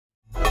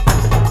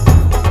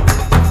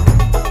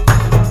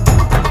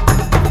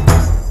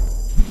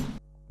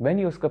When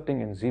you're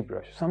sculpting in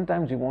ZBrush,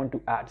 sometimes you want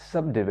to add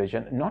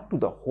subdivision not to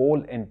the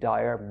whole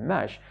entire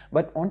mesh,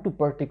 but onto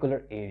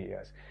particular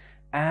areas.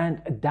 And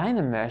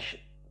DynaMesh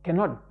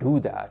cannot do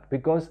that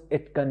because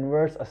it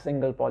converts a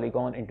single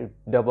polygon into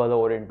double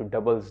or into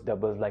doubles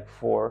like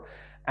 4,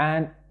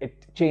 and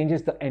it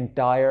changes the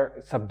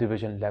entire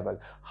subdivision level.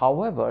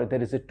 However,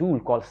 there is a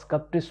tool called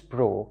Sculptris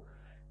Pro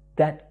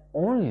that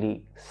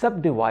only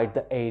subdivide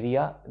the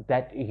area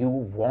that you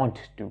want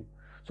to.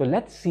 So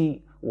let's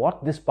see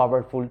what this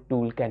powerful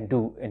tool can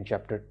do in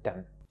chapter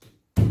 10.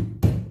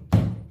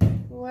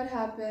 What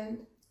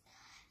happened?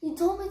 You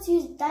told me to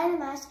use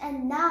DynaMesh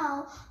and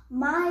now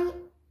my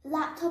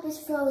laptop is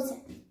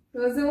frozen.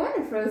 Frozen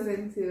 1 or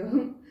Frozen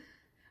 2?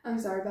 I'm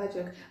sorry, bad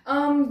joke.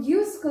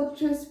 Use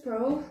Sculptris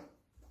Pro.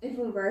 It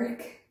will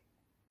work.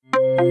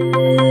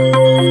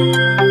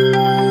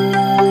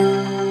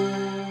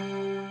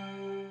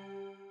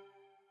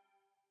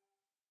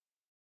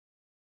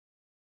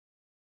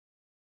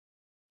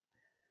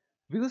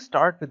 We will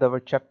start with our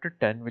chapter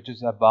 10, which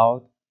is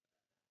about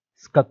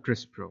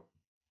Sculptris Pro.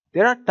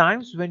 There are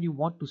times when you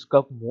want to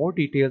sculpt more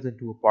details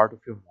into a part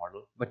of your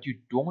model, but you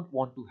don't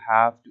want to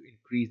have to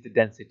increase the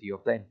density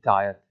of the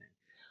entire thing.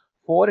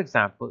 For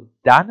example,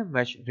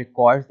 DynaMesh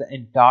requires the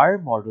entire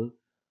model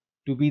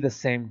to be the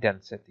same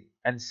density,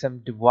 and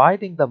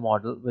subdividing the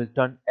model will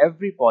turn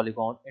every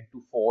polygon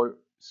into 4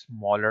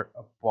 smaller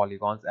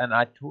polygons. And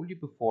I told you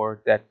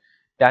before that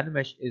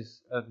DynaMesh is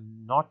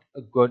not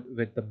good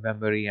with the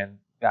memory and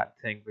that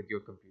thing with your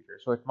computer,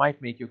 so it might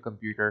make your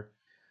computer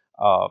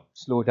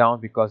slow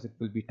down because it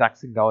will be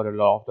taxing out a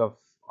lot of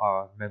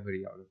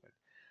memory out of it.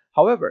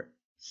 However,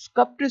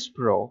 Sculptris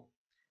Pro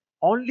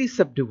only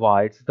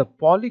subdivides the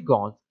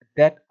polygons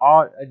that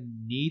are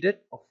needed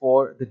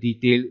for the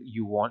detail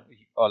you want,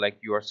 or like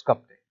you are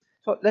sculpting.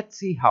 So let's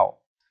see how.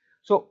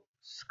 So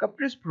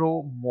Sculptris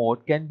Pro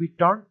mode can be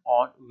turned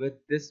on with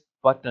this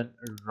button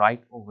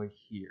right over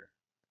here.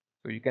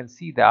 So you can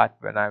see that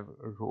when I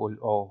roll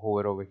or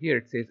hover over here,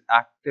 it says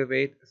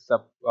activate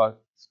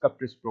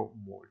Sculptris Pro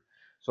mode.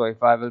 So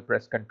if I will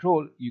press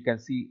Control, you can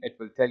see it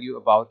will tell you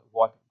about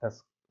what the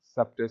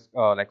Sculptris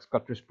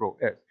Pro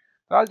is.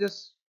 So I'll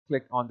just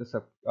click on the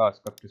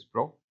Sculptris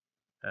Pro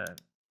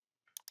and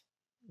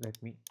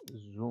let me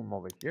zoom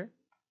over here,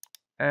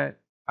 and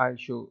I'll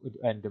show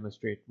and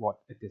demonstrate what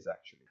it is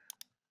actually.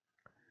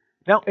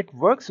 Now it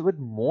works with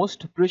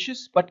most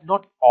brushes but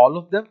not all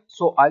of them,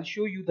 so I'll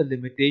show you the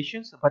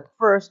limitations, but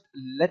first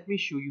let me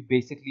show you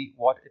basically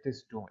what it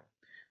is doing.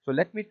 So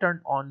let me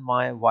turn on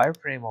my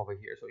wireframe over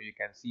here so you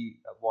can see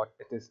what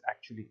it is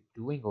actually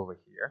doing over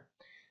here.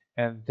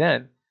 And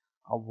then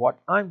what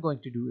I'm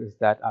going to do is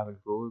that I will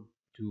go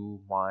to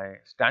my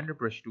standard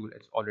brush tool.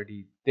 It's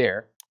already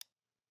there.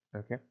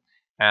 Okay,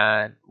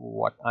 and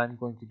what I'm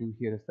going to do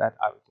here is that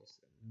I will just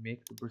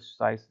make the brush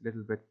size a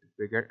little bit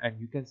bigger, and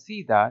you can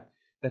see that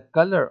the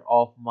color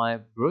of my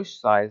brush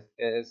size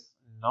is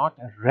not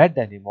red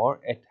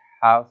anymore. It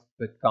has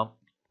become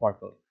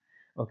purple.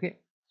 Okay,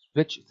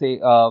 which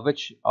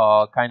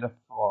kind of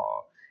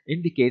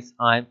indicates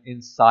I'm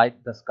inside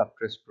the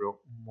Sculptris Pro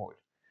mode.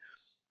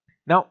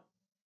 Now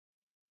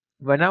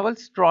when I will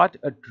start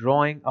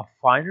drawing a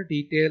finer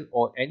detail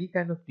or any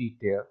kind of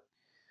detail,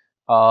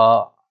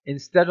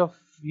 instead of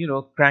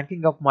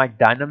cranking up my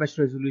DynaMesh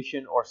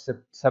resolution or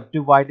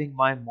subdividing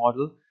my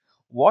model,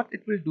 what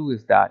it will do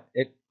is that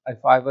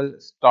if I will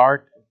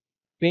start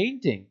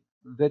painting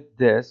with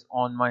this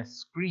on my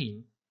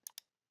screen,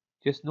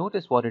 just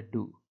notice what it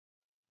do.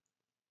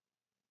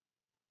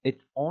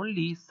 It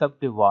only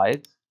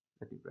subdivides,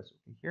 let me press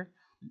OK here,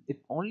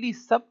 it only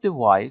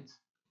subdivides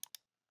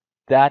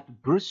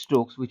that brush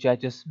strokes which I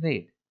just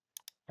made.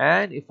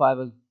 And if I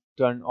will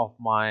turn off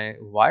my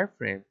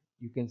wireframe,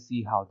 you can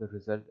see how the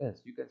result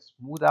is. You can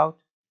smooth out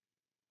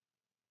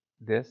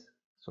this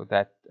so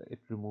that it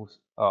removes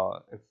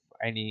if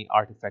any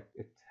artifact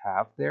it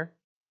have there.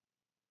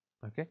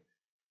 Okay,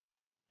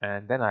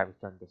 and then I will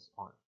turn this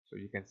on so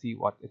you can see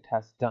what it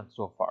has done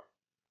so far.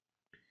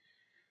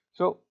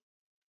 So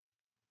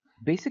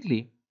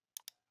basically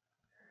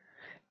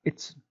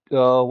it's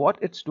what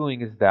it's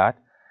doing is that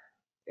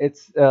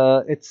it's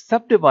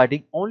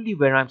subdividing only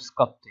where I'm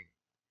sculpting.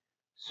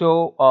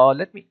 So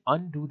let me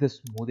undo the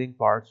smoothing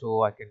part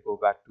so I can go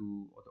back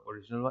to the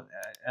original one,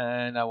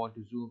 and I want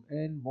to zoom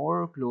in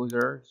more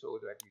closer so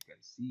that you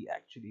can see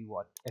actually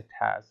what it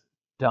has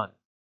done.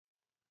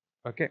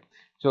 Okay,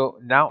 so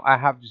now I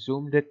have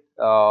zoomed it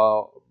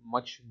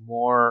much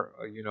more,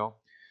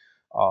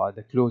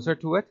 the closer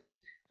to it,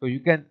 so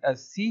you can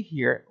see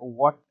here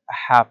what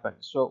happened.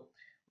 So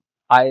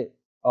I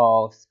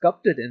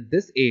sculpted in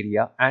this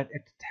area and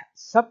it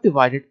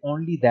subdivided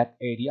only that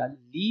area,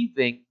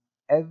 leaving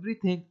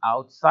everything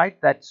outside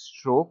that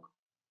stroke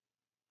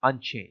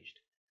unchanged.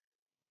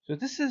 So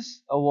this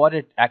is what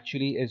it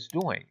actually is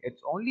doing.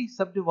 It's only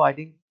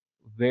subdividing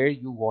where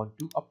you want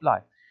to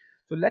apply.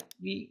 So let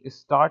me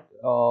start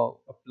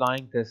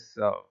applying this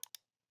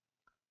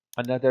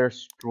another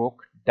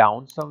stroke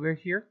down somewhere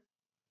here.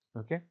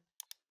 Okay,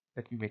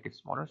 let me make it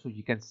smaller so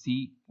you can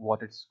see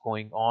what is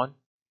going on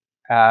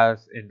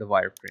as in the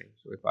wireframe.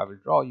 So if I will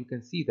draw, you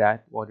can see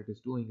that what it is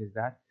doing is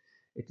that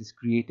it is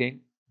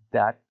creating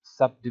that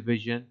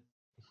subdivision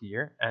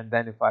here. And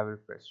then if I will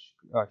press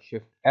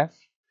Shift F,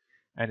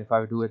 and if I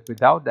will do it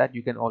without that,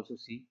 you can also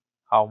see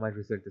how my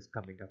result is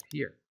coming up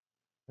here.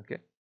 Okay.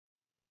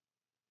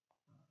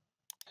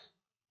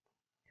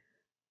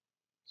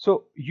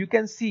 So you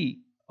can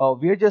see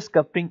we're just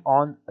sculpting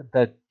on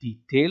the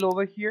detail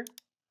over here,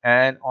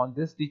 and on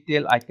this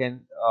detail I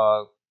can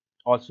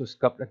also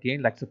sculpt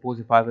again. Like suppose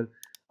if I will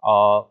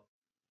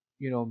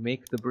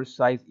make the brush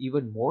size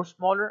even more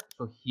smaller.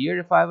 So here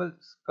if I will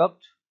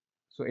sculpt,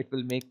 so it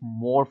will make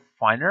more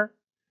finer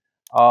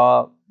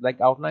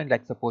like outline.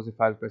 Like suppose if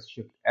I'll press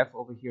Shift F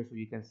over here, so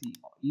you can see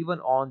even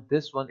on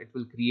this one it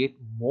will create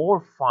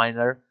more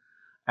finer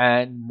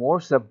and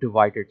more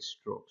subdivided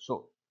stroke.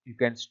 So you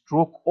can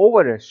stroke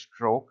over a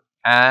stroke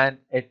and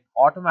it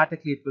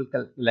automatically it will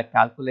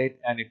calculate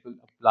and it will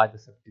apply the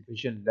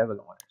subdivision level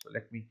on it. So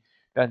let me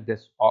turn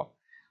this off.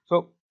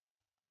 So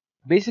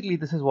basically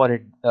this is what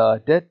it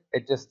did.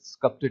 It just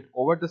sculpted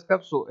over the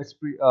sculpt. So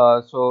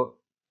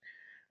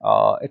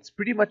it's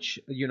pretty much,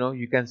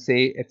 you can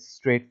say it's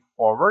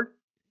straightforward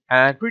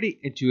and pretty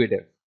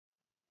intuitive.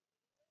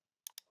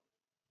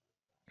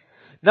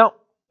 Now,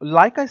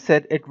 like I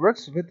said, it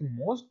works with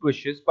most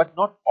brushes, but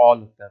not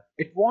all of them.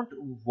 It won't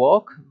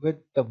work with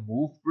the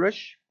move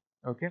brush.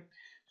 Okay,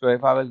 so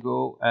if I will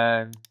go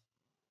and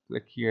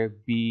click here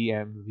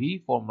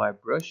BMV for my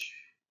brush,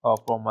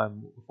 for my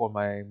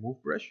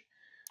move brush,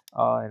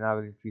 and I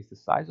will increase the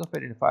size of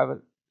it. And if I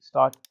will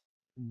start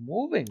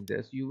moving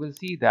this, you will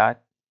see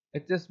that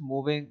it's just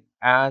moving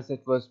as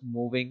it was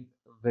moving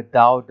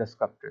without the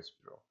Sculptris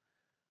Pro.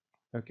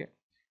 Okay,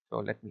 so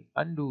let me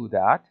undo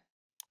that.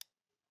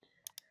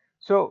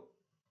 So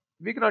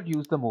we cannot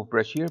use the move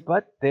brush here,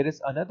 but there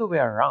is another way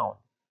around.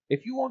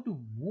 If you want to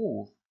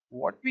move,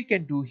 what we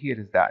can do here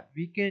is that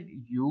we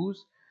can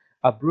use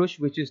a brush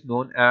which is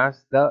known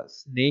as the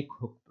snake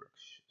hook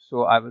brush.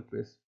 So I will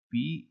press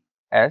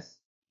BS,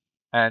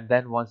 and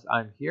then once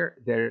I'm here,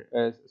 there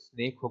is a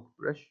snake hook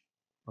brush.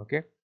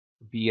 Okay,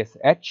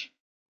 BSH.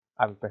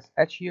 I will press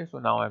H here, so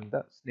now I'm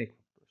the snake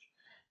hook brush.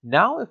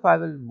 Now if I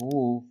will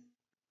move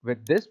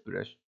with this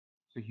brush,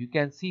 so you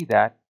can see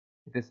that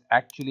it is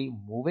actually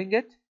moving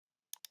it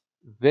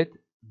with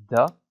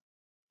the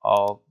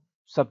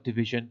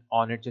subdivision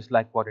on it, just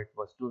like what it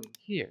was doing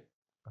here.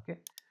 Okay,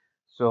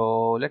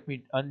 so let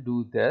me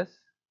undo this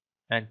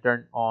and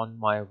turn on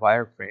my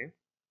wireframe.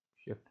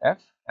 Shift F,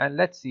 and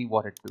let's see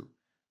what it do.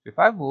 So if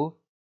I move,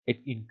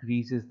 it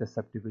increases the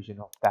subdivision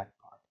of that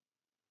part.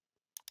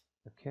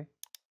 Okay,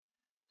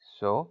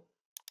 so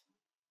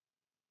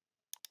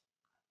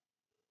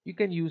you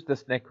can use the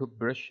snake hook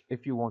brush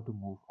if you want to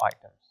move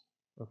items.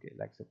 Okay,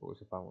 like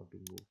suppose if I want to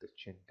move the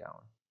chin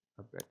down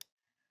a bit.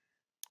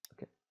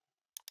 Okay,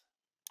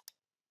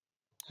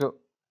 so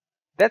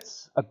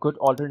that's a good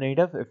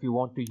alternative if you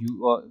want to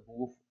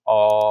move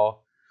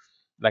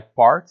like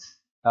parts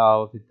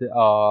with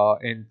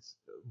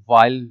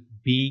while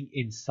being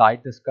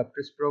inside the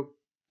Sculptris Pro.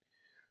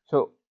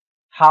 So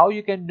how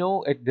you can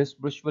know if this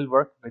brush will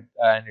work with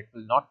and it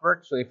will not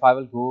work? So if I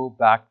will go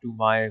back to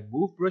my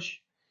move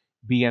brush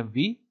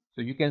BMV,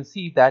 so you can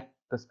see that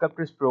the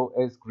Sculptris Pro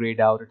is grayed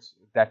out.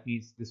 That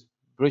means this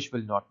brush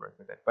will not work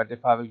with it. But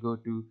if I will go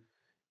to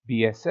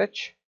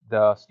BSH,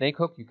 the snake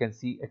hook, you can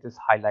see it is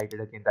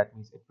highlighted again. That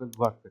means it will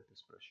work with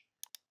this brush.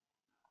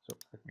 So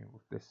let me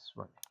move this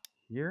one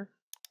here.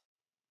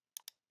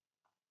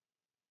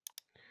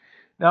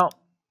 Now,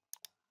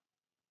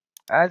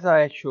 as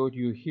I showed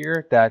you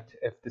here, that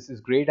if this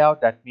is grayed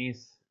out, that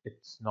means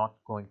it's not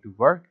going to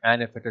work,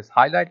 and if it is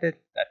highlighted,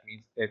 that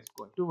means it's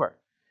going to work.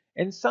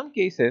 In some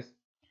cases,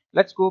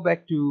 let's go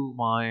back to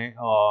my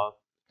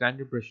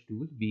standard brush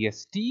tool,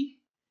 BST,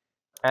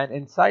 and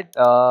inside,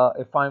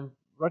 if I'm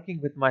working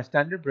with my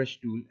standard brush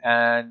tool,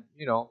 and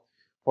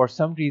for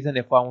some reason,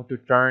 if I want to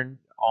turn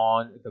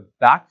on the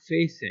back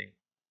facing,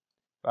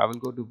 I will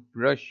go to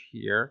brush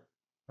here,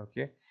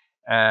 okay,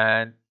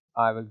 and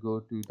I will go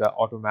to the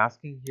auto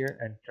masking here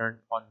and turn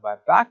on my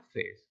back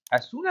face.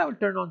 As soon as I will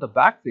turn on the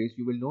back face,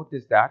 you will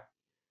notice that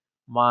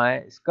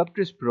my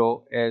Sculptris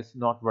Pro is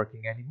not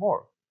working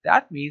anymore.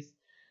 That means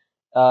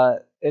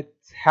it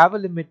have a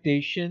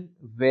limitation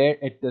where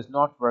it does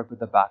not work with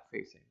the back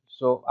facing.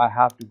 So I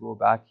have to go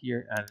back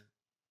here and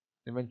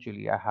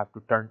eventually I have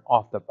to turn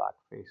off the back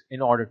face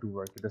in order to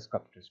work with the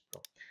Sculptris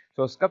Pro.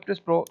 So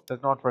Sculptris Pro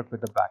does not work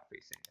with the back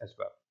facing as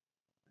well.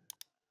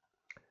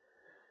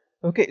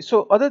 Okay,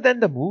 so other than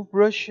the move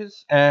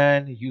brushes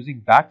and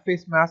using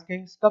backface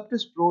masking,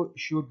 Sculptris Pro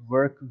should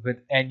work with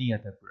any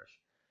other brush.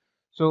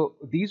 So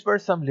these were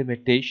some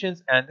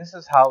limitations, and this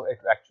is how it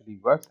actually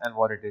works and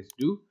what it is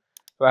do.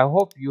 So I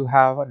hope you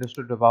have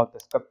understood about the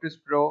Sculptris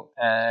Pro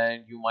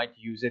and you might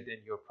use it in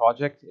your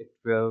project. It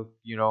will,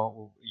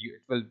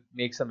 it will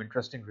make some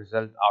interesting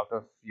result out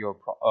of your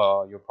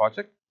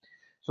project.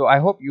 So I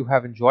hope you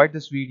have enjoyed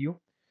this video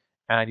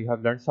and you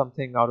have learned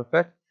something out of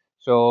it.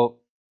 So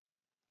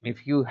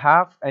if you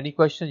have any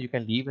questions, you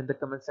can leave in the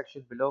comment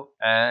section below,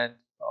 and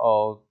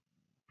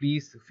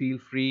please feel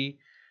free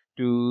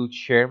to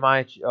share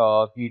my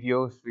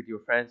videos with your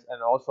friends,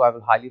 and also I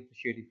will highly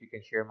appreciate if you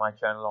can share my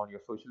channel on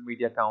your social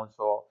media accounts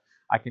so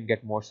I can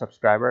get more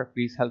subscribers.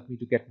 Please help me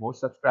to get more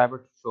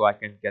subscribers so I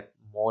can get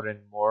more and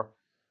more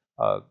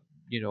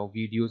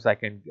videos. I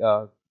can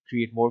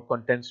create more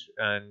contents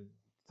and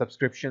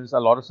subscriptions. A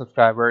lot of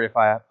subscribers, if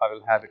I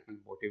will have, it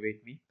will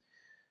motivate me.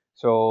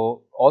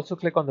 So also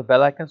click on the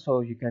bell icon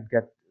so you can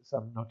get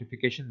some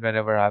notification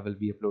whenever I will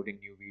be uploading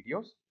new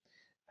videos,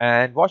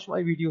 and watch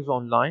my videos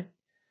online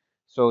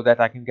so that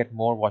I can get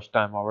more watch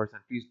time hours.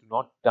 And please do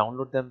not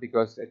download them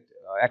because it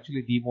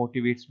actually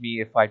demotivates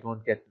me if I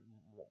don't get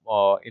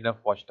enough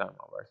watch time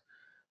hours.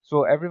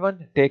 So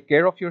everyone, take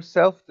care of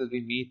yourself till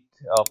we meet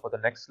for the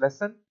next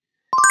lesson,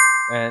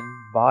 and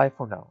bye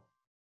for now.